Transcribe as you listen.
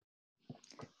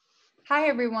Hi,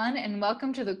 everyone, and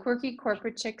welcome to the Quirky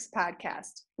Corporate Chicks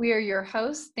podcast. We are your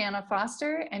hosts, Dana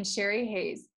Foster and Sherry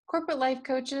Hayes, corporate life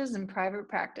coaches in private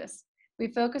practice. We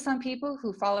focus on people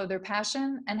who follow their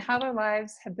passion and how their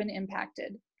lives have been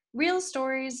impacted. Real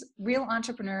stories, real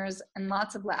entrepreneurs, and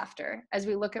lots of laughter as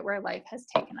we look at where life has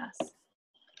taken us.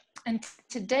 And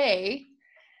today,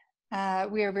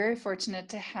 we are very fortunate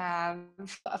to have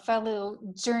a fellow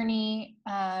journey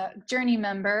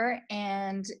member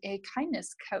and a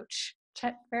kindness coach,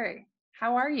 Chet Fery.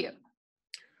 How are you?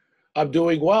 I'm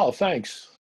doing well,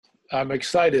 thanks. I'm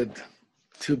excited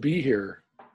to be here.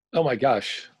 Oh my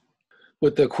gosh,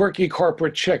 with the Quirky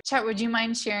Corporate Chick. Chet, would you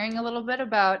mind sharing a little bit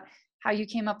about how you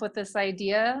came up with this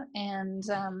idea and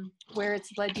where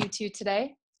it's led you to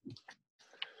today?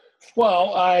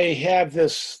 Well, I have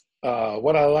this,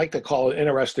 what I like to call an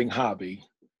interesting hobby.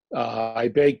 I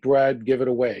bake bread, give it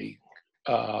away.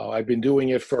 I've been doing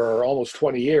it for almost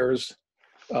 20 years.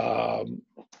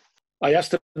 I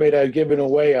estimate I've given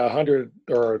away 100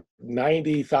 or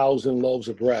 90,000 loaves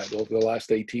of bread over the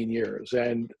last 18 years.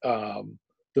 And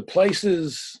the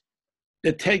places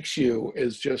it takes you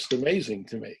is just amazing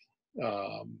to me.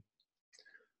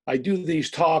 I do these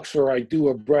talks or I do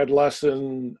a bread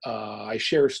lesson. I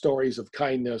share stories of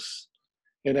kindness,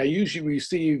 and I usually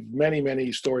receive many,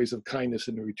 many stories of kindness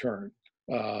in return.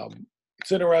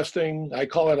 It's interesting. I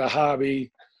call it a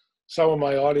hobby. Some of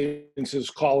my audiences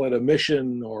call it a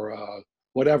mission or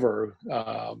whatever.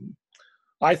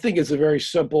 I think it's a very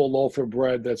simple loaf of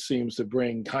bread that seems to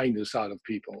bring kindness out of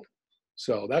people.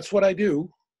 So that's what I do.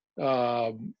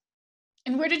 And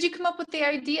where did you come up with the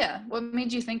idea? What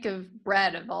made you think of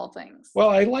bread of all things? Well,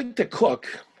 I like to cook,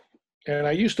 and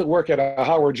I used to work at a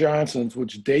Howard Johnson's,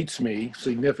 which dates me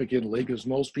significantly because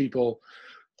most people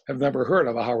have never heard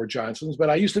of a Howard Johnson's, but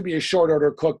I used to be a short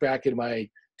order cook back in my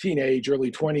teenage,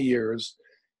 early 20 years.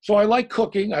 So I like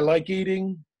cooking. I like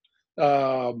eating.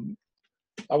 I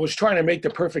was trying to make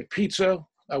the perfect pizza.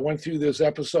 I went through this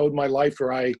episode in my life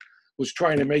where I was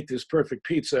trying to make this perfect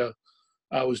pizza.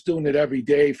 I was doing it every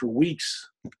day for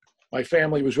weeks. My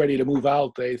family was ready to move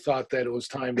out. They thought that it was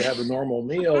time to have a normal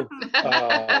meal.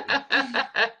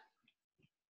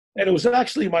 And it was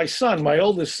actually my son, my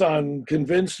oldest son,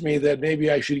 convinced me that maybe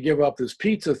I should give up this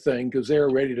pizza thing because they were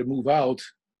ready to move out.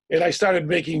 And I started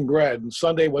making bread. And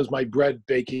Sunday was my bread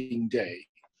baking day.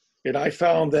 And I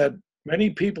found that many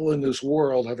people in this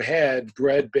world have had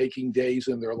bread baking days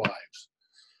in their lives.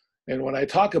 And when I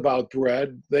talk about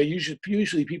bread, they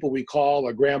usually people we call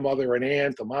a grandmother, an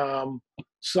aunt, a mom,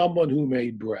 someone who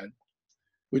made bread,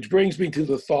 which brings me to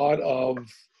the thought of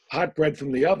hot bread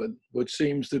from the oven, which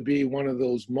seems to be one of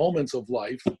those moments of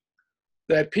life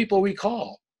that people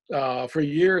recall for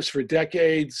years, for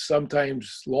decades,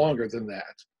 sometimes longer than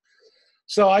that.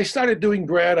 So I started doing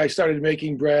bread. I started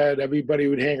making bread. Everybody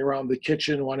would hang around the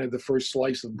kitchen, wanted the first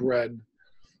slice of bread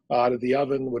out of the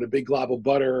oven with a big glob of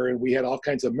butter, and we had all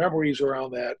kinds of memories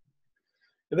around that.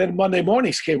 And then Monday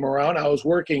mornings came around. I was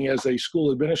working as a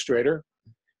school administrator,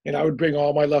 and I would bring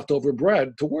all my leftover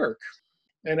bread to work.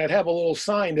 And I'd have a little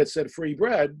sign that said free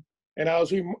bread, and I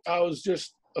was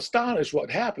just astonished what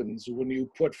happens when you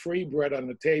put free bread on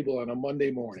the table on a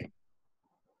Monday morning.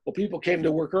 Well, people came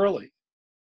to work early,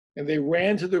 and they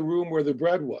ran to the room where the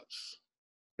bread was.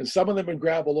 And some of them would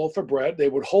grab a loaf of bread, they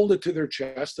would hold it to their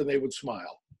chest, and they would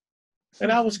smile.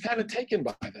 And I was kind of taken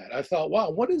by that. I thought, wow,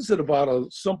 what is it about a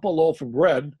simple loaf of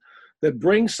bread that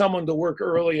brings someone to work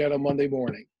early on a Monday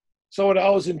morning? So I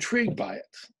was intrigued by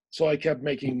it. So I kept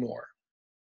making more.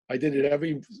 I did it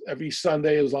every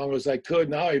Sunday as long as I could.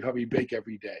 Now I probably bake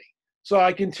every day. So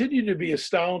I continue to be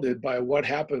astounded by what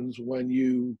happens when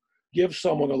you give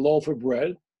someone a loaf of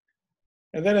bread.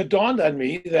 And then it dawned on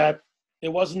me that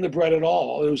it wasn't the bread at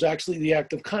all. It was actually the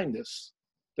act of kindness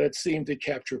that seemed to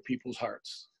capture people's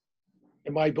hearts.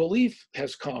 And my belief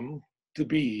has come to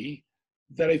be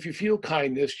that if you feel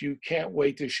kindness, you can't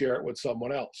wait to share it with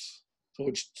someone else. So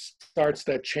it starts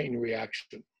that chain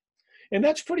reaction. And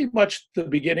that's pretty much the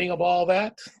beginning of all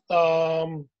that.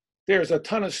 There's a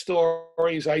ton of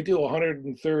stories. I do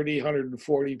 130,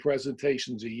 140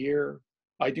 presentations a year.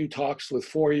 I do talks with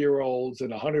 4-year-olds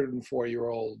and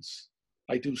 104-year-olds.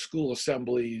 I do school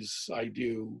assemblies. I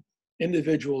do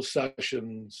individual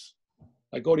sessions.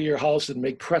 I go to your house and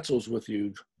make pretzels with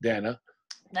you, Dana.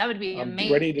 That would be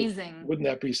amazing. Wouldn't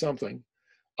that be something?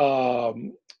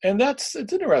 And it's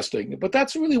interesting. But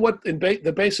that's really what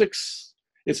the basics.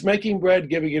 It's making bread,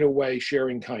 giving it away,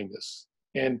 sharing kindness.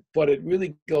 But it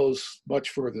really goes much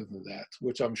further than that,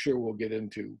 which I'm sure we'll get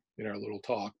into in our little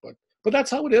talk. But that's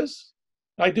how it is.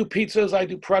 I do pizzas. I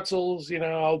do pretzels.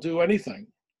 I'll do anything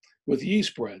with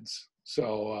yeast breads.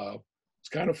 So it's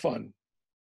kind of fun.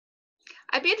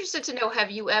 I'd be interested to know,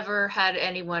 have you ever had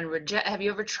anyone have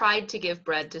you ever tried to give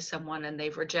bread to someone and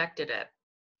they've rejected it?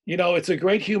 It's a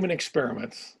great human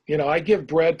experiment. I give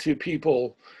bread to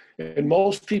people and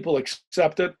most people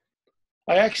accept it.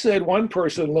 I actually had one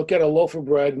person look at a loaf of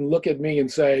bread and look at me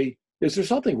and say, "Is there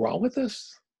something wrong with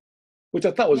this?" Which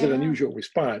I thought was an Yeah. unusual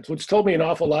response, which told me an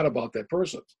awful lot about that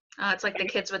person. It's like the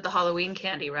kids with the Halloween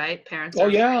candy, right? Parents Oh are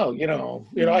afraid.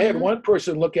 yeah, I had one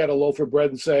person look at a loaf of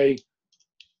bread and say,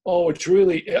 "Oh,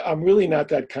 I'm really not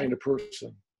that kind of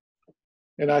person."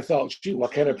 And I thought, "Gee,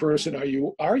 what kind of person are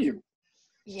you? Are you?"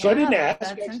 So I didn't Yeah, ask.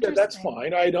 that's I said, "That's interesting.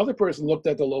 fine." I had another person looked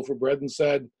at the loaf of bread and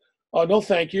said, "Oh, no,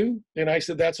 thank you." And I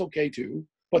said, "That's okay too."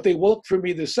 But they looked for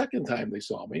me the second time they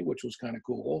saw me, which was kind of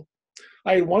cool.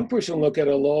 I had one person look at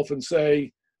a loaf and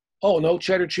say, "Oh, no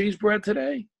cheddar cheese bread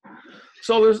today?"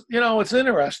 So it's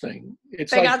interesting.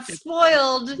 It's They like, got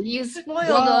spoiled. You spoiled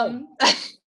well, them.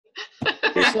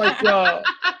 it's like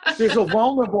there's a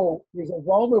vulnerable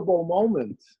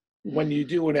moment when you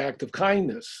do an act of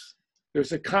kindness.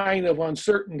 There's a kind of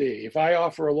uncertainty. If I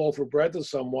offer a loaf of bread to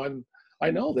someone,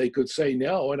 I know they could say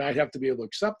no, and I'd have to be able to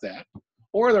accept that,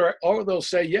 or they'll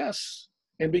say yes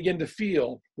and begin to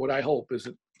feel what I hope is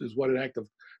what an act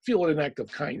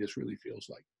of kindness really feels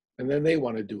like, and then they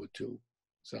want to do it too.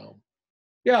 So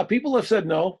yeah, people have said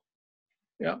no.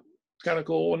 Yeah, it's kind of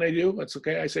cool when they do. That's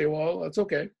okay. I say, well, that's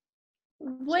okay.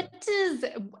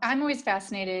 So. I'm always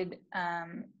fascinated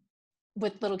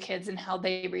with little kids and how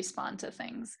they respond to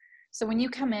things. So when you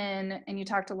come in and you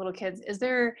talk to little kids, is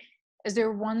there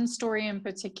one story in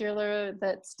particular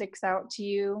that sticks out to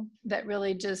you that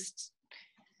really just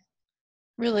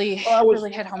really Well,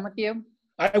 really hit home with you?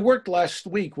 I worked last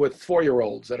week with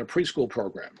 4-year-olds at a preschool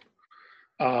program,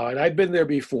 and I've been there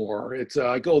before.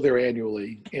 I go there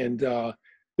annually, and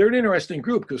they're an interesting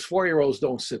group because 4-year-olds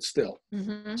don't sit still.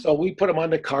 Mm-hmm. So we put them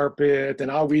on the carpet,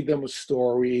 and I'll read them a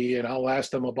story, and I'll ask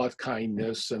them about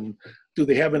kindness, and do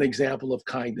they have an example of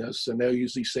kindness? And they'll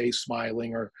usually say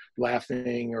smiling or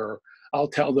laughing, or I'll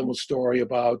tell them a story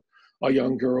about a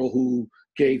young girl who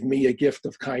gave me a gift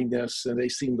of kindness, and they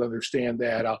seem to understand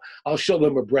that. I'll show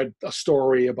them a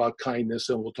story about kindness,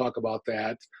 and we'll talk about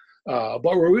that. But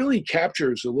what really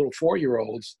captures the little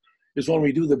 4-year-olds is when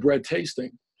we do the bread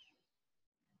tasting.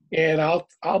 And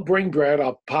I'll bring bread.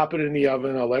 I'll pop it in the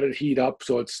oven. I'll let it heat up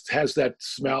so it has that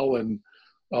smell and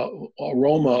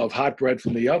aroma of hot bread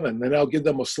from the oven. Then I'll give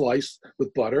them a slice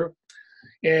with butter.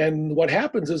 And what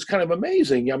happens is kind of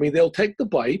amazing. I mean, they'll take the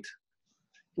bite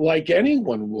like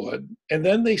anyone would, and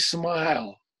then they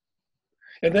smile.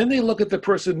 And then they look at the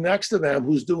person next to them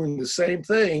who's doing the same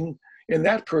thing, and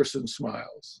that person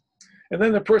smiles. And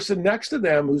then the person next to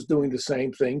them who's doing the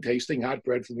same thing, tasting hot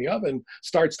bread from the oven,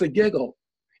 starts to giggle.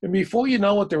 And before you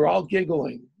know it, they're all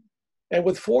giggling. And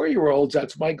with 4-year-olds,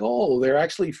 that's my goal. They're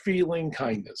actually feeling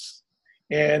kindness.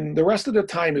 And the rest of the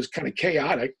time is kind of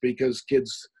chaotic because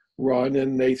kids run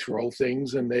and they throw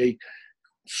things and they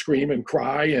scream and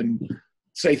cry and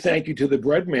say thank you to the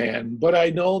bread man. But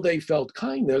I know they felt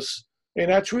kindness.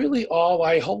 And that's really all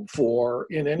I hope for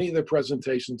in any of the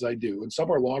presentations I do. And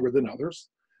some are longer than others.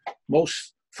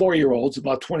 Most 4-year-olds,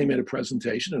 about 20-minute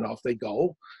presentation, and off they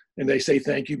go. And they say,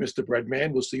 thank you, Mr.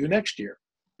 Breadman. We'll see you next year.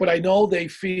 But I know they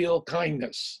feel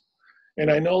kindness,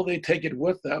 and I know they take it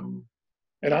with them.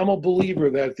 And I'm a believer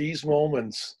that these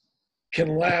moments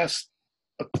can last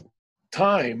a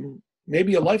time,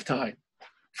 maybe a lifetime,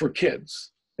 for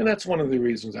kids. And that's one of the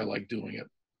reasons I like doing it.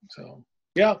 So,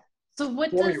 yeah, So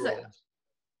 4-year-olds.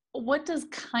 what does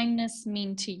kindness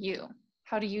mean to you?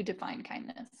 How do you define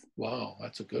kindness? Wow,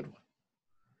 that's a good one.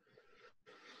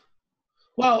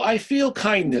 Well, I feel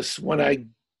kindness when I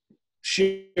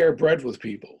share bread with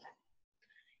people.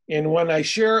 And when I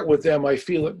share it with them, I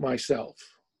feel it myself.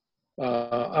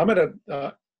 I'm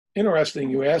at interesting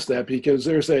you asked that because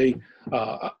I'm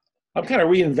kind of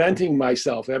reinventing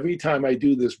myself every time I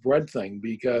do this bread thing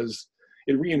because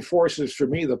it reinforces for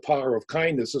me the power of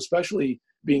kindness, especially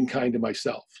being kind to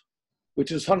myself,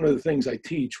 which is one of the things I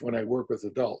teach when I work with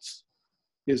adults,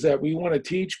 is that we want to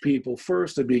teach people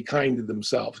first to be kind to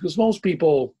themselves. Because most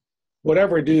people,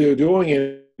 whatever they're doing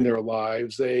in their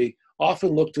lives, they often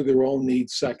look to their own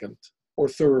needs second or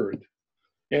third.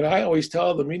 And I always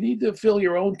tell them, you need to fill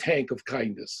your own tank of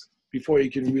kindness before you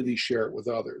can really share it with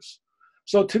others.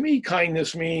 So to me,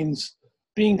 kindness means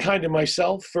being kind to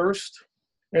myself first,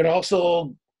 and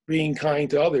also being kind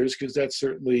to others, because that's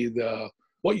certainly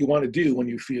what you want to do when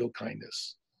you feel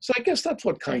kindness. So I guess that's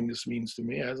what kindness means to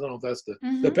me. I don't know if that's the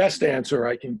Mm-hmm. best answer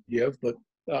I can give, but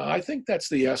I think that's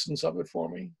the essence of it for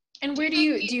me. And where do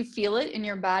you feel it in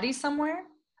your body somewhere?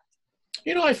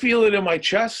 I feel it in my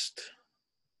chest.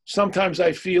 Sometimes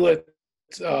I feel it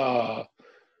uh,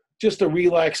 just a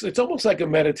relax. It's almost like a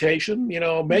meditation.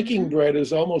 Making bread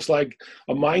is almost like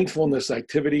a mindfulness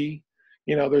activity.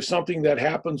 There's something that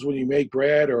happens when you make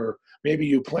bread, or maybe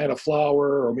you plant a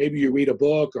flower, or maybe you read a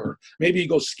book, or maybe you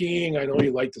go skiing. I know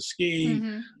you like to ski.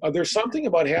 There's something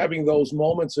about having those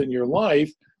moments in your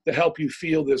life that help you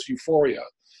feel this euphoria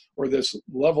or this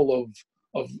level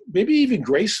of maybe even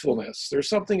gracefulness. There's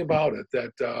something about it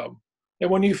that, and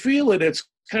when you feel it, it's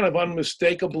kind of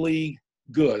unmistakably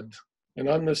good and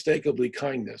unmistakably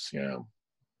kindness. Yeah.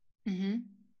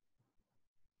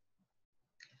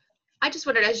 I just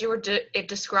wondered, as you were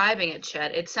describing it,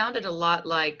 Chet, it sounded a lot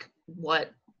like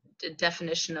what the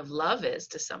definition of love is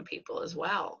to some people as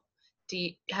well.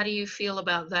 How do you feel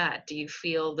about that? Do you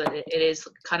feel that it is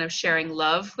kind of sharing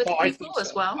love with I people think so.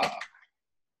 as well?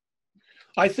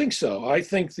 I think so. I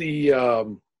think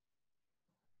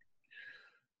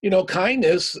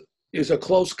kindness is a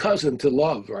close cousin to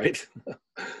love, right?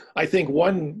 I think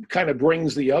one kind of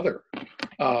brings the other.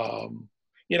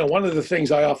 One of the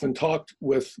things I often talk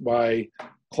with my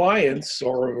clients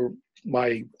or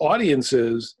my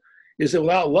audiences is that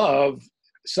without love,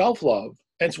 self-love,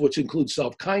 and which includes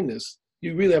self-kindness,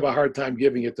 you really have a hard time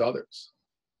giving it to others.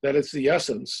 That it's the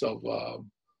essence of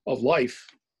life,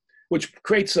 which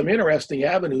creates some interesting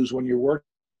avenues when you're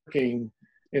working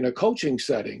in a coaching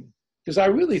setting. Because I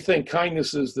really think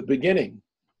kindness is the beginning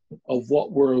of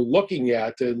what we're looking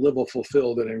at to live a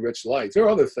fulfilled and enriched life. There are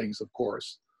other things, of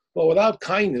course, but without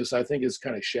kindness, I think it's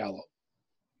kind of shallow.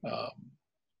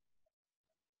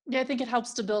 Yeah, I think it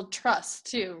helps to build trust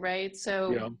too, right?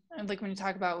 So, Yeah. like when you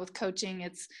talk about with coaching,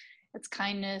 it's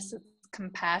kindness, it's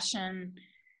compassion,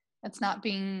 it's not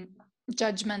being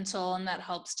judgmental, and that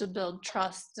helps to build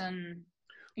trust. And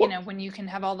when you can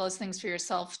have all those things for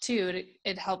yourself too,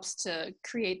 it helps to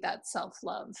create that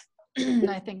self-love.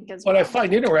 I think as well. What I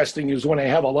find interesting is when I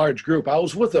have a large group. I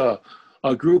was with a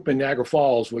group in Niagara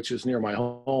Falls, which is near my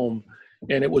home,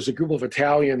 and it was a group of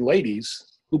Italian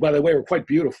ladies who, by the way, were quite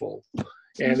beautiful.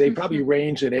 And they probably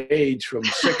range in age from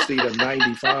 60 to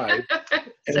 95.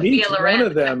 And each one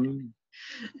of them,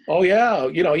 oh yeah,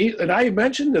 and I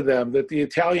mentioned to them that the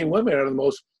Italian women are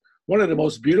one of the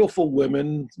most beautiful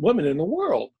women in the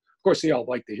world. Of course, they all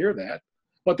like to hear that.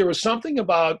 But there was something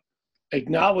about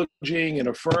acknowledging and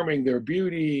affirming their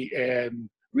beauty and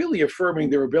really affirming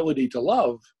their ability to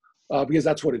love, because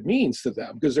that's what it means to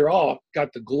them, because they're all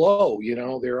got the glow,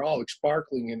 they're all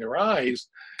sparkling in their eyes.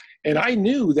 And I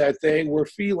knew that they were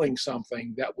feeling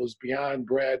something that was beyond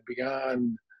bread,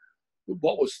 beyond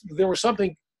there was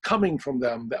something coming from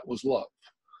them that was love.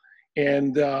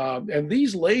 And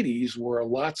these ladies were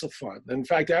lots of fun. In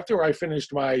fact, after I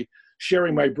finished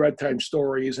sharing my bread time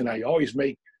stories, and I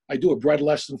do a bread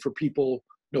lesson for people,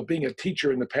 being a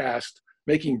teacher in the past,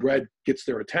 making bread gets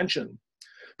their attention.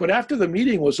 But after the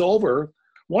meeting was over,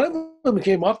 one of them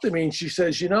came up to me and she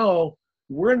says,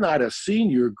 we're not a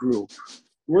senior group.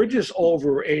 We're just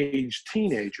overage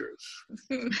teenagers.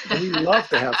 And we love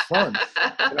to have fun.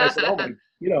 And I said, oh my,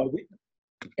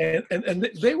 and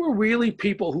they were really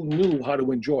people who knew how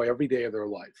to enjoy every day of their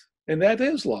life. And that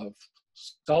is love,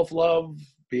 self-love,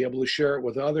 be able to share it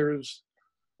with others.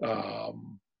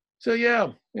 So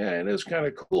yeah, it is kind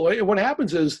of cool. And what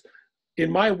happens is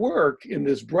in my work, in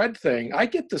this bread thing, I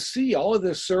get to see all of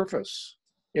this surface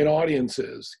in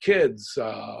audiences, kids.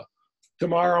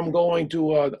 Tomorrow I'm going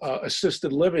to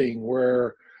assisted living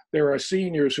where there are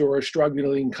seniors who are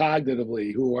struggling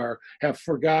cognitively, who have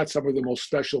forgot some of the most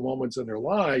special moments in their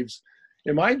lives.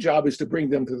 And my job is to bring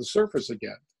them to the surface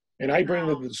again. And I bring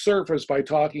them to the surface by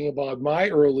talking about my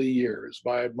early years,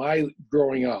 by my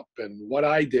growing up and what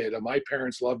I did, and my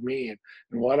parents loved me and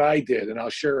what I did. And I'll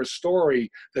share a story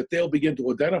that they'll begin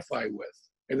to identify with.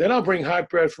 And then I'll bring hot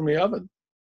bread from the oven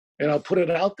and I'll put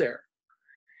it out there.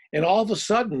 And all of a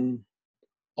sudden,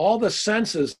 all the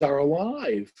senses are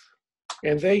alive.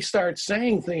 And they start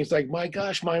saying things like, my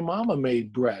gosh, my mama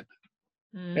made bread.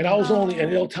 And I was and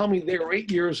they'll tell me they were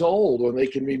 8 years old when they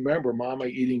can remember mama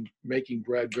making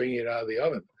bread, bringing it out of the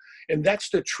oven. And that's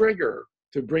the trigger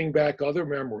to bring back other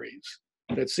memories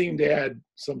that seem to add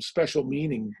some special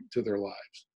meaning to their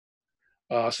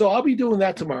lives. So I'll be doing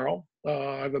that tomorrow.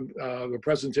 I have the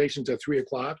presentation's at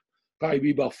 3:00, probably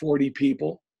be about 40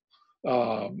 people.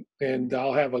 And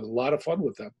I'll have a lot of fun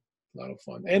with them, a lot of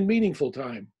fun and meaningful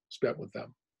time spent with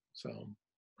them. So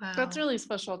wow. That's really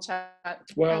special, Chet.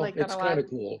 Well, I like that it's a lot. kind of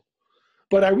cool.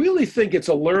 But I really think it's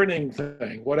a learning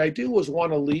thing. What I do is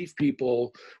want to leave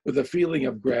people with a feeling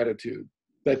of gratitude,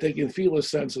 that they can feel a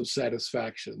sense of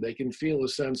satisfaction. They can feel a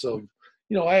sense of,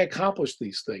 I accomplished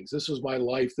these things. This was my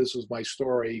life. This was my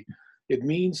story. It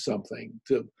means something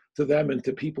to to them and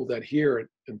to people that hear it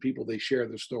and people they share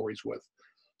their stories with.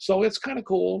 So it's kind of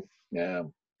cool. Yeah,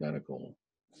 kind of cool.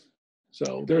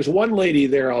 So there's one lady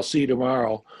there I'll see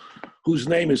tomorrow whose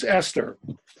name is Esther.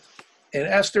 And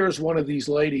Esther is one of these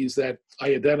ladies that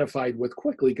I identified with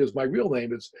quickly because my real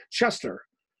name is Chester.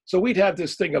 So we'd have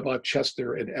this thing about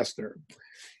Chester and Esther.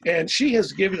 And she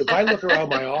has given, if I look around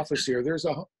my office here,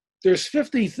 there's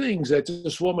 50 things that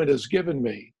this woman has given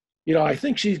me. You know, I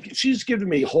think she's given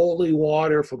me holy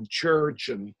water from church,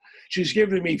 and she's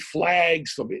given me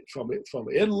flags from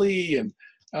Italy, and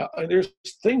there's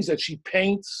things that she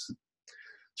paints.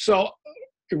 So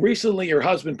recently her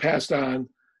husband passed on.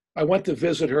 I went to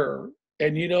visit her,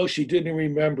 and she didn't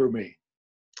remember me,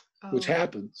 which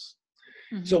happens.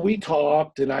 Mm-hmm. So we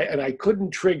talked, and I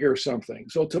couldn't trigger something.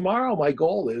 So tomorrow my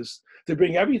goal is to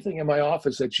bring everything in my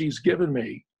office that she's given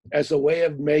me as a way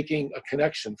of making a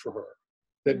connection for her,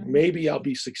 that maybe I'll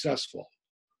be successful.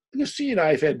 Because she and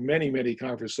I have had many, many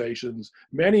conversations,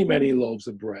 many, many loaves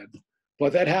of bread,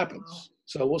 but that happens.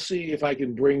 So we'll see if I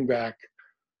can bring back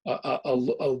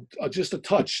just a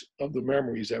touch of the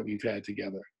memories that we've had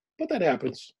together. But that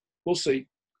happens. We'll see.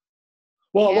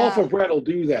 Well, a loaf of bread will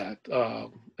do that.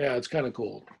 Yeah, it's kind of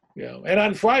cool. Yeah. And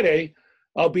on Friday,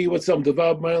 I'll be with some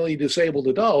developmentally disabled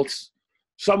adults,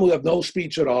 some who have no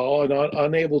speech at all and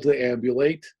unable to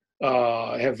ambulate,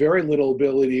 have very little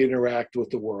ability to interact with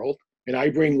the world. And I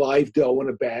bring live dough in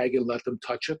a bag and let them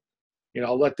touch it.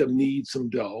 I'll let them knead some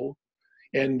dough.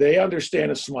 And they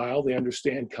understand a smile. They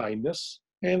understand kindness.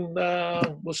 And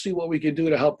we'll see what we can do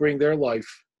to help bring their life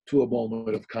to a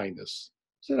moment of kindness.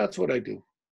 So that's what I do.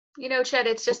 Chet,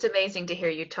 it's just amazing to hear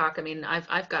you talk. I mean,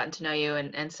 I've gotten to know you,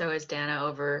 and so has Dana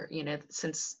over,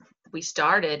 since we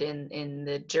started in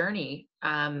the journey.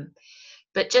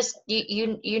 But just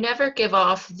you never give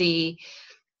off the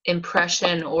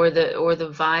impression or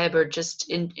the vibe, or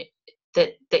just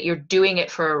that you're doing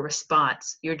it for a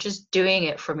response. You're just doing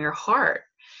it from your heart.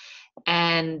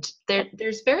 And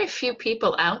there's very few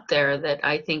people out there that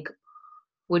I think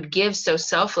would give so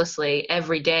selflessly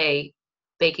every day,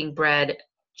 baking bread,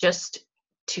 just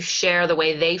to share the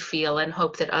way they feel and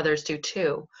hope that others do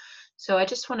too. So I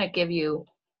just want to give you,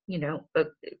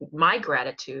 my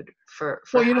gratitude for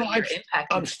how you're impacting.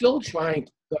 I'm still trying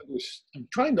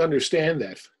to understand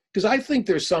that, because I think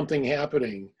there's something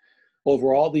happening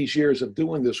over all these years of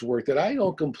doing this work that I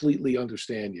don't completely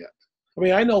understand yet. I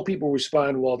mean, I know people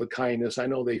respond well to kindness. I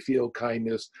know they feel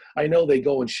kindness. I know they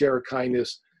go and share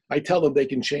kindness. I tell them they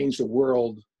can change the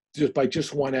world just by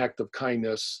one act of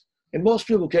kindness. And most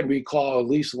people can recall at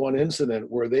least one incident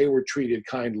where they were treated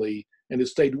kindly and it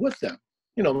stayed with them,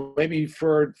 maybe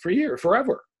for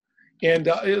forever. And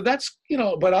that's,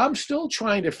 but I'm still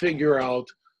trying to figure out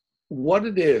what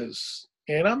it is.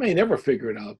 And I may never figure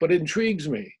it out, but it intrigues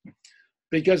me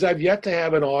because I've yet to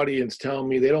have an audience tell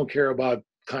me they don't care about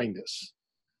kindness.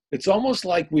 It's almost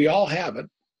like we all have it.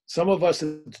 Some of us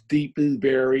it's deeply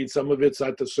buried, some of it's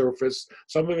at the surface,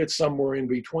 some of it's somewhere in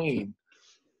between.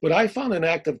 But I found an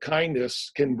act of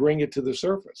kindness can bring it to the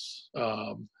surface.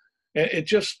 And it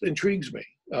just intrigues me.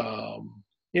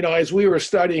 As we were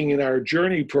studying in our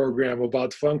journey program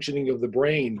about functioning of the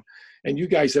brain, and you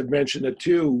guys have mentioned it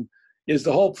too, is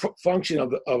the whole function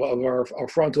of our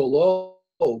frontal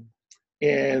lobe.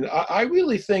 And I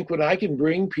really think when I can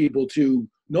bring people to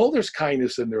know there's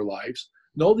kindness in their lives,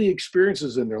 know the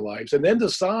experiences in their lives, and then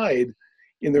decide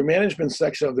in their management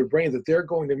section of their brain that they're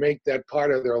going to make that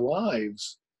part of their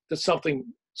lives, that something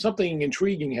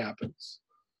intriguing happens.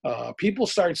 People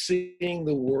start seeing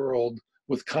the world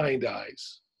with kind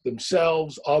eyes,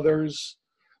 themselves, others.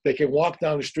 They can walk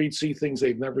down the street, see things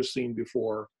they've never seen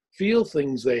before, feel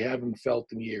things they haven't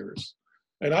felt in years.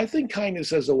 And I think kindness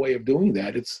has a way of doing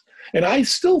that. And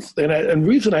the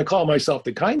reason I call myself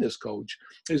the kindness coach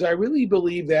is I really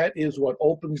believe that is what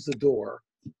opens the door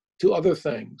to other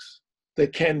things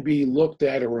that can be looked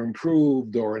at or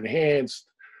improved or enhanced.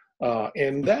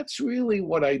 And that's really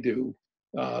what I do.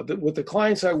 With the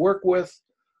clients I work with,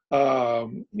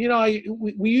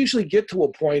 we usually get to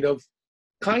a point of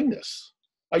kindness.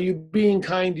 Are you being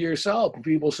kind to yourself? And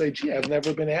people say, gee, I've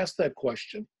never been asked that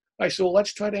question. I say, well,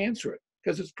 let's try to answer it,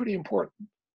 because it's pretty important.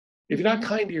 If you're not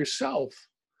kind to yourself,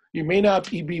 you may not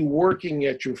be working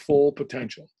at your full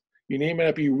potential. You may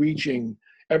not be reaching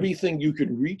everything you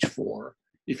could reach for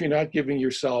if you're not giving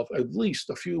yourself at least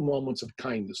a few moments of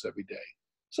kindness every day.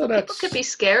 So people could be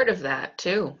scared of that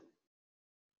too.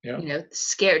 Yeah.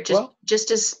 Scared,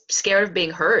 just as scared of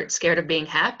being hurt, scared of being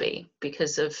happy,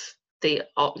 because of the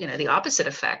opposite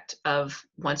effect of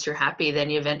once you're happy, then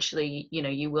you eventually,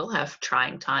 you will have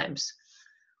trying times.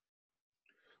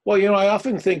 Well, I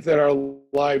often think that our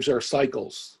lives are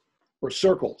cycles. or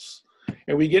circles,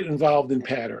 and we get involved in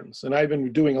patterns. And I've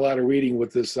been doing a lot of reading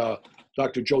with this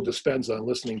Dr. Joe Dispenza and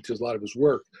listening to a lot of his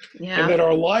work. Yeah. And that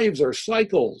our lives are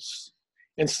cycles.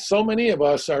 And so many of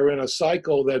us are in a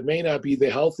cycle that may not be the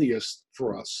healthiest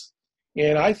for us.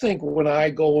 And I think when I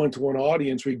go into an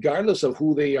audience, regardless of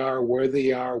who they are, where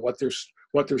they are, what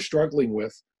they're struggling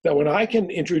with, that when I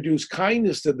can introduce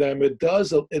kindness to them,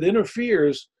 it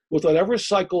interferes with whatever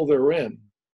cycle they're in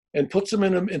and puts them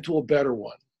into a better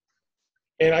one.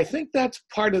 And I think that's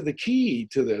part of the key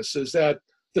to this, is that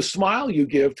the smile you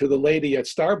give to the lady at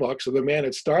Starbucks or the man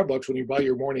at Starbucks when you buy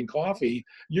your morning coffee,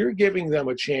 you're giving them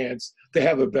a chance to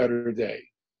have a better day.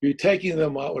 You're taking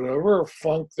them out, whatever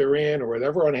funk they're in or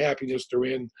whatever unhappiness they're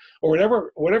in or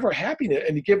whatever happiness,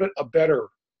 and you give it a better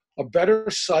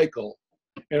cycle.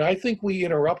 And I think we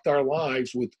interrupt our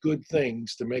lives with good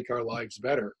things to make our lives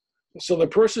better. So the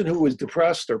person who is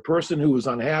depressed or person who is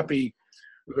unhappy,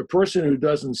 or the person who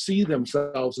doesn't see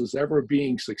themselves as ever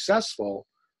being successful,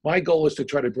 my goal is to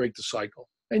try to break the cycle.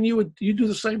 And you do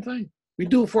the same thing. We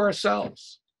do it for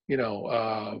ourselves.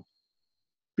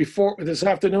 Before this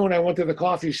afternoon, I went to the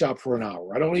coffee shop for an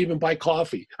hour. I don't even buy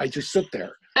coffee. I just sit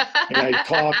there and I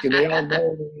talk, and they all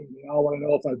know me. They all want to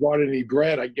know if I brought any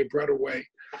bread. I give bread away.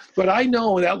 But I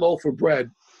know that loaf of bread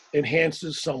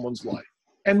enhances someone's life,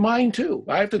 and mine too.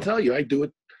 I have to tell you, I do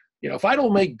it. If I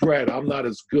don't make bread, I'm not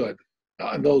as good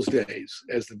on those days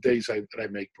as the days that I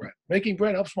make bread. Making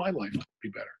bread helps my life be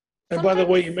better. And by the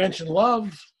way, you mentioned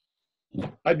love.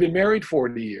 I've been married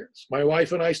 40 years. My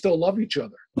wife and I still love each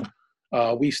other.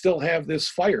 We still have this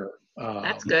fire.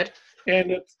 That's good.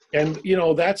 And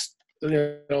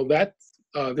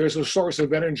there's a source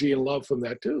of energy and love from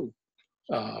that too.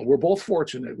 We're both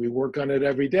fortunate. We work on it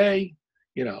every day.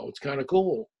 It's kind of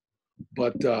cool.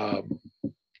 But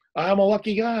I'm a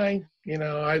lucky guy.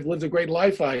 I've lived a great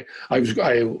life. I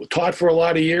taught for a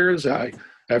lot of years. I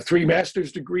have 3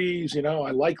 master's degrees.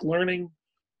 I like learning.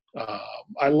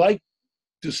 I like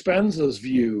Dispenza's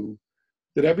view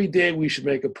that every day we should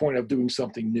make a point of doing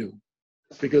something new.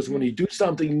 Because when you do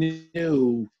something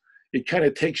new, it kind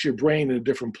of takes your brain in a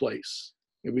different place.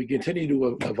 If we continue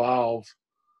to evolve,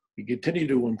 we continue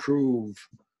to improve.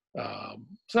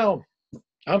 So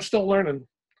I'm still learning,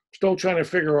 still trying to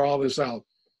figure all this out.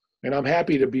 And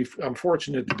I'm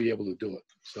fortunate to be able to do it.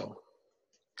 So,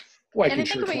 I can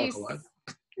sure talk a lot.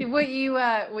 What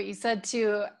you said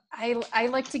too, I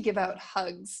like to give out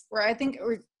hugs, where I think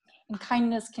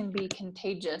kindness can be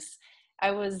contagious.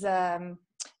 I was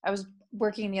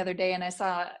working the other day and I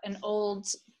saw an old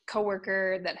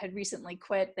coworker that had recently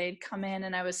quit. They'd come in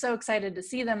and I was so excited to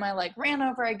see them. I ran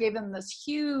over, I gave them this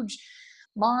huge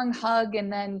long hug,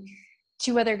 and then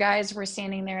 2 other guys were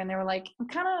standing there and they were like, I'm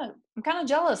kind of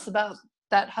jealous about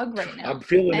that hug right now. I'm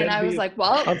feeling and envy. I was like,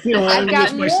 well, I've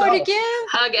got more myself. to give.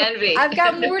 Hug envy. I've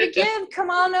got more to give. Come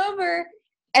on over.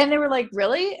 And they were like,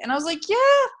 really? And I was like, yeah,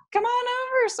 come on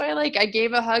over. So I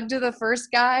gave a hug to the first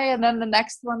guy, and then the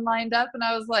next one lined up, and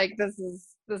I was like, this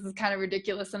is kind of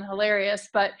ridiculous and hilarious.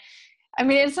 But I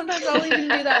mean, sometimes I'll even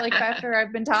do that after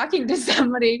I've been talking to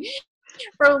somebody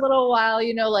for a little while,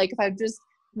 if I've just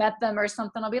met them or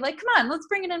something, I'll be like, come on, let's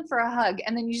bring it in for a hug.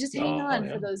 And then you just hang on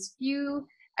for those few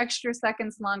extra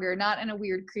seconds longer, not in a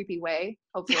weird, creepy way.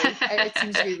 Hopefully it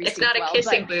seems to be received. It's not a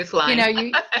kissing booth line.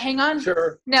 You hang on.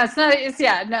 Sure. No, it's not.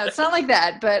 It's not like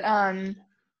that. But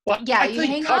you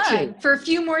hang on for a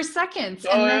few more seconds,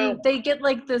 and then they get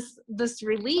this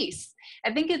release.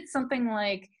 I think it's something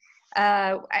like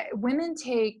women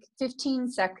take 15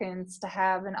 seconds to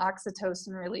have an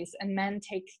oxytocin release, and men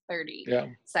take 30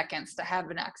 seconds to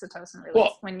have an oxytocin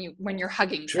release when you're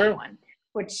hugging someone,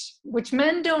 which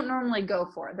men don't normally go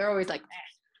for. They're always like, eh.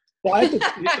 Well, I think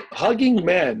hugging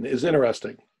men is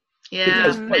interesting.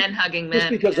 Yeah, men hugging men. Just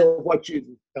because of what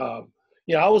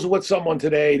I was with someone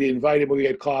today. They invited me. We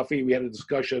had coffee. We had a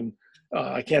discussion.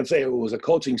 I can't say it was a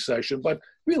coaching session, but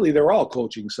really they're all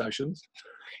coaching sessions.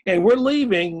 And we're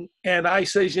leaving, and I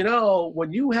says,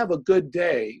 when you have a good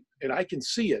day, and I can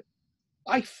see it,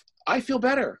 I feel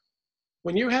better.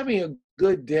 When you're having a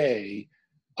good day,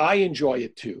 I enjoy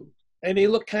it too. And he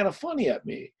looked kind of funny at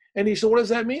me. And he said, what does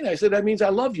that mean? I said, that means I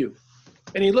love you.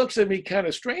 And he looks at me kind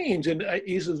of strange, and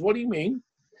he says, what do you mean?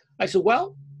 I said,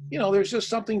 well, there's just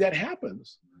something that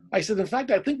happens. I said, in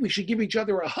fact, I think we should give each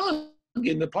other a hug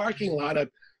in the parking lot at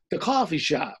the coffee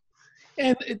shop.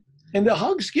 And the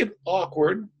hugs get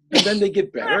awkward, and then they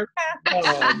get better.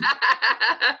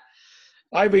 I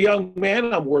have a young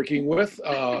man I'm working with,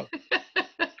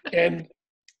 and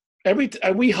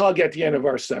we hug at the end of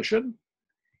our session,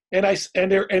 and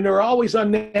they're always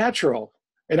unnatural.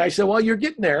 And I said, well, you're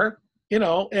getting there,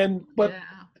 but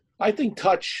I think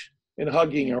touch and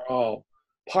hugging are all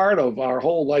part of our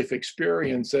whole life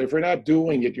experience. And if we're not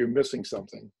doing it, you're missing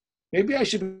something. Maybe I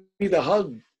should be the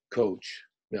hug coach.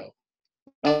 No.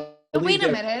 Wait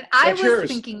a minute. I was yours.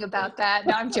 thinking about that.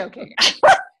 No, I'm joking.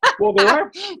 Well, there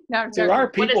are No, I'm there joking. are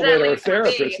people that are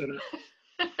therapists.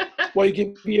 Well, you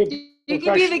can be You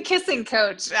can be the kissing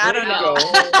coach. I don't know.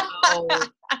 Oh.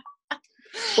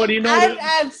 But you know,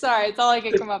 I'm sorry. It's all I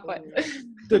can come up with.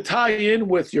 To tie in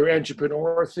with your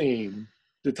entrepreneur theme,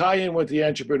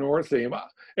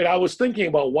 and I was thinking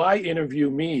about why interview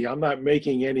me? I'm not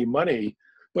making any money,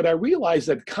 but I realized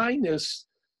that kindness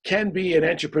can be an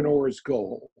entrepreneur's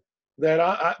goal.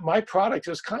 That my product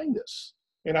is kindness.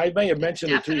 And I may have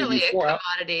mentioned it to you before. Definitely a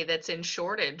commodity that's in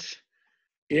shortage.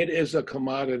 It is a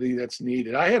commodity that's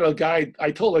needed. I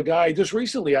told a guy just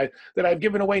recently that I've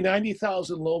given away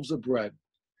 90,000 loaves of bread.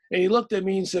 And he looked at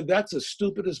me and said, "That's the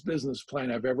stupidest business plan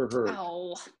I've ever heard."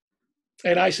 Oh.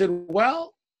 And I said,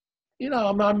 "Well,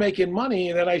 I'm not making money."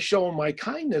 And then I show him my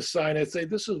kindness sign. I say,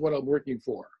 "This is what I'm working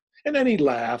for." And then he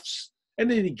laughs, and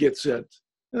then he gets it.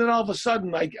 And then all of a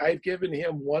sudden, I've given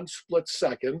him one split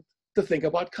second to think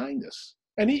about kindness.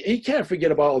 And he can't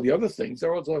forget about all the other things.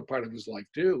 They're also a part of his life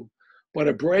too. But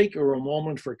a break or a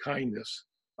moment for kindness,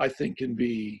 I think, can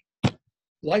be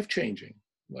life-changing.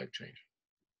 Life-changing.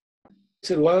 I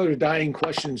said, what other dying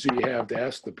questions do you have to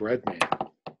ask the bread man?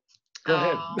 Go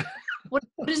ahead.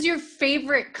 What is your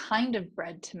favorite kind of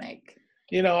bread to make?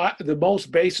 The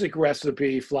most basic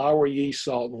recipe, flour, yeast,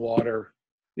 salt, and water,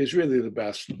 is really the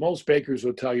best. Most bakers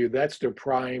will tell you that's their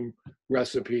prime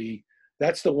recipe.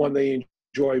 That's the one they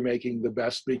enjoy making the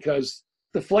best because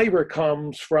the flavor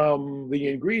comes from the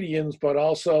ingredients, but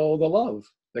also the love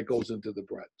that goes into the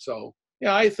bread. So,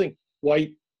 I think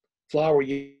white flour,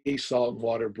 yeast, salt, and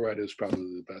water bread is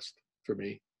probably the best for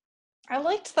me. I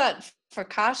liked that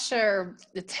focaccia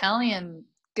Italian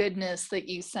goodness that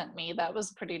you sent me. That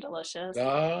was pretty delicious.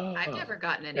 I've never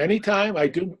gotten any. Anytime I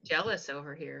do. Jealous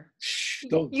over here. Shh,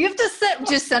 don't. You have to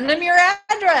send them your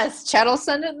address. Chet will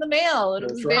send it in the mail. It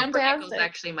was fantastic. It's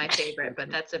actually my favorite,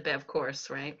 but that's a bit, of course,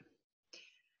 right?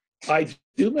 I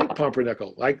do make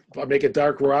pumpernickel. I make a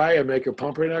dark rye. I make a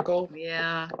pumpernickel.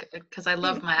 Yeah, because I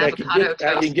love my avocado toast.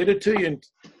 I can get it to you in,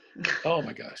 oh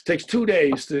my gosh, it takes 2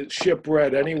 days to ship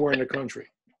bread anywhere in the country.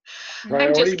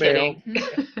 Priority I'm just kidding.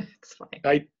 It's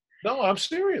fine. No, I'm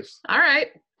serious. All right.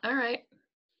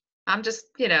 I'm just,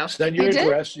 Send your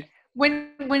address.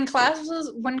 When class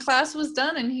was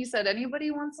done and he said,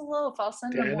 anybody wants a loaf, I'll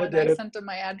send them one. I sent him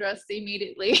my address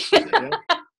immediately. Yeah.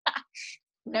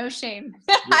 No shame.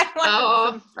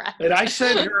 And I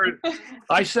sent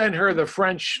her the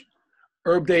French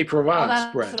Herb de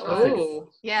Provence bread.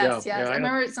 Yes. I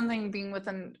remember something being with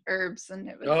an herbs and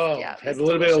it was had a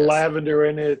little bit of lavender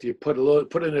in it. You put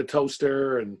it in a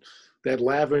toaster, and that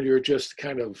lavender just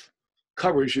kind of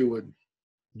covers you with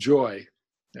joy.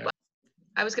 Yeah.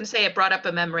 I was going to say it brought up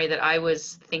a memory that I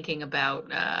was thinking about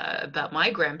my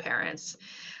grandparents.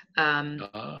 I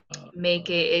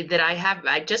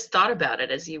just thought about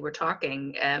it as you were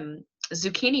talking.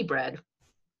 Zucchini bread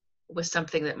was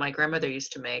something that my grandmother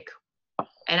used to make.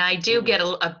 And I do get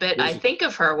a bit, I think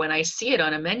of her when I see it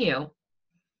on a menu,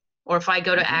 or if I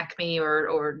go to Acme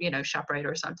or ShopRite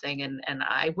or something, and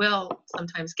I will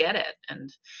sometimes get it.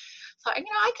 And thought,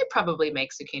 I could probably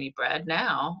make zucchini bread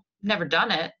now. Never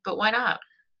done it, but why not?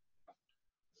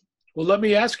 Well, let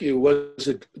me ask you,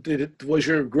 was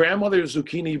your grandmother's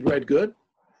zucchini bread good?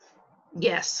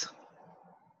 Yes.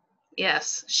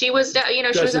 She was,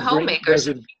 she was a homemaker.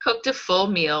 So she cooked a full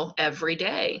meal every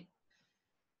day.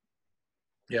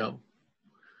 Yeah.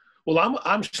 Well,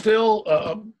 I'm still,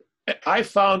 I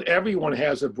found everyone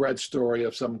has a bread story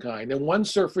of some kind, and one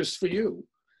surfaced for you.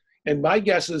 And my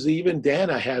guess is even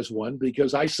Dana has one,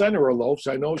 because I sent her a loaf,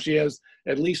 so I know she has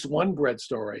at least one bread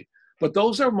story. But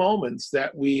those are moments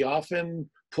that we often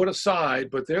put aside,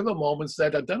 but they're the moments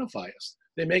that identify us.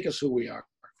 They make us who we are.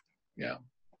 Yeah.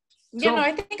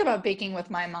 I think about baking with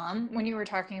my mom when you were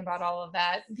talking about all of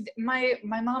that. My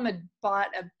mom had bought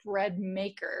a bread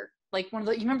maker, like one of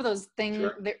the, you remember those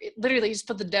things, literally you just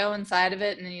put the dough inside of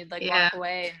it and then you'd walk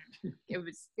away and it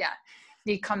was,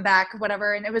 you'd come back,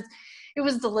 whatever. And it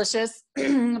was delicious.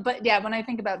 But when I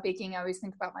think about baking, I always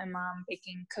think about my mom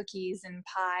baking cookies and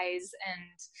pies,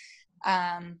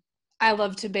 and I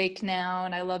love to bake now,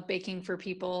 and I love baking for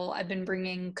people. I've been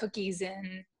bringing cookies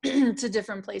in to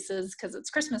different places because it's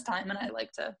Christmas time, and I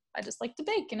just like to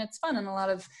bake, and it's fun. And a lot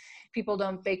of people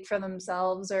don't bake for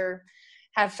themselves or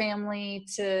have family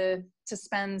to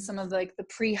spend some of the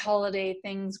pre-holiday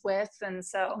things with, and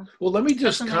so. Well, let me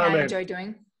just comment. I enjoy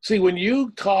doing. See, when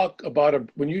you talk about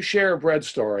when you share a bread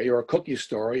story or a cookie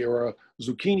story or a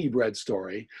zucchini bread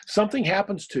story, something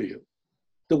happens to you.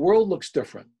 The world looks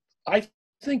different. I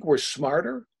think we're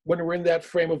smarter when we're in that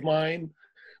frame of mind.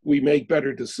 We make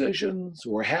better decisions.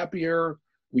 We're happier.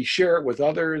 We share it with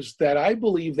others. That I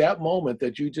believe that moment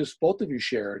that you just, both of you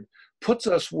shared, puts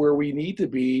us where we need to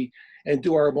be and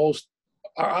do our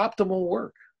optimal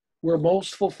work. We're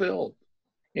most fulfilled.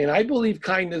 And I believe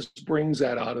kindness brings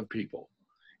that out of people.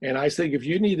 And I think if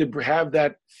you need to have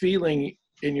that feeling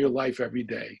in your life every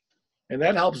day, and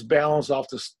that helps balance off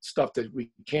the stuff that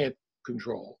we can't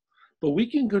control, but we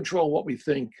can control what we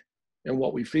think and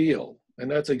what we feel. And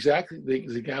that's exactly the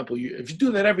example. If you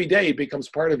do that every day, it becomes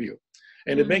part of you.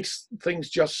 And it makes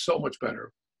things just so much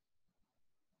better.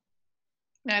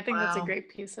 Yeah, I think that's a great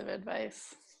piece of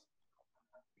advice.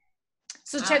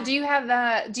 So Chet, do you have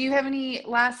any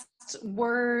last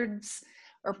words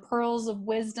or pearls of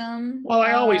wisdom? Well,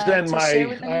 I always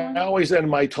end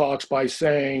my talks by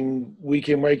saying we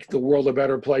can make the world a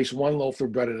better place one loaf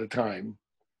of bread at a time,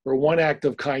 or one act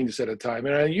of kindness at a time.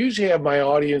 And I usually have my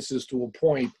audiences to a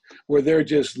point where they're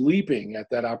just leaping at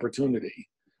that opportunity.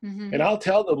 Mm-hmm. And I'll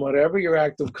tell them, whatever your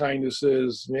act of kindness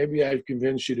is, maybe I've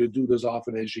convinced you to do it as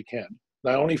often as you can.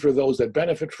 Not only for those that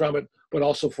benefit from it, but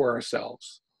also for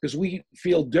ourselves. Because we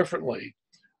feel differently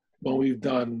when we've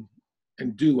done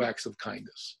and do acts of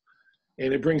kindness.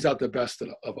 And it brings out the best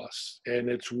of us. And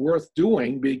it's worth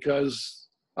doing because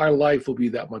our life will be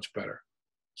that much better.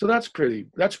 So that's pretty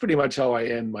much how I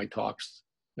end my talks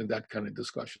and that kind of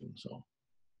discussion. So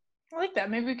I like that.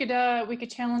 Maybe we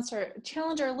could challenge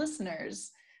our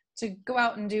listeners to go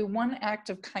out and do one act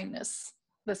of kindness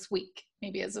this week,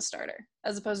 maybe as a starter,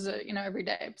 as opposed to, every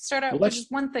day. Start out with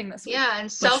just one thing this week. Yeah,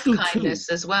 and self-kindness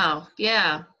as well.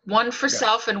 Yeah. One for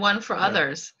self and one for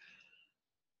others.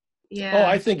 Yeah. Oh,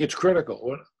 I think it's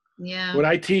critical. When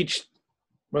I teach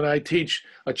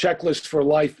a checklist for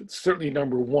life, certainly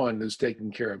number one is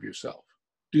taking care of yourself.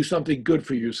 Do something good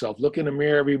for yourself. Look in the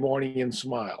mirror every morning and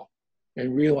smile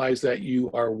and realize that you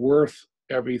are worth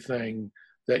everything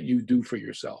that you do for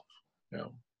yourself.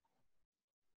 Well,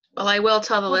 I will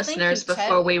tell the listeners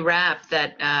before we wrap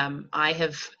that I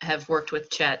have worked with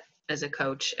Chet as a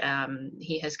coach.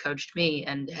 He has coached me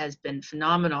and has been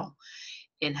phenomenal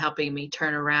in helping me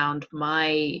turn around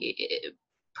my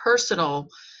personal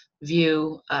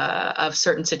view of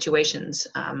certain situations.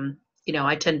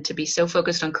 I tend to be so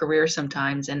focused on career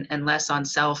sometimes and less on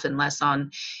self and less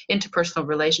on interpersonal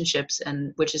relationships,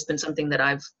 and which has been something that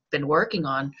I've been working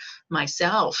on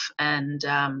myself. And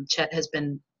Chet has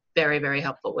been very, very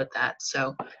helpful with that.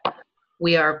 So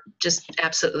we are just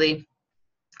absolutely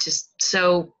just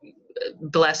so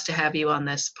blessed to have you on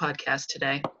this podcast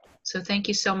today. So thank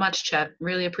you so much, Chet.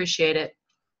 Really appreciate it.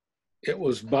 It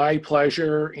was my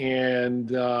pleasure, and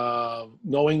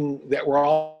knowing that we're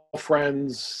all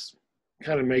friends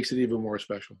kind of makes it even more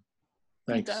special.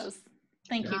 Thanks. It does.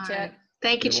 Thank you, Chet.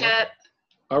 Thank you, Chet.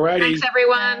 All righty. Thanks,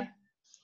 everyone. Bye.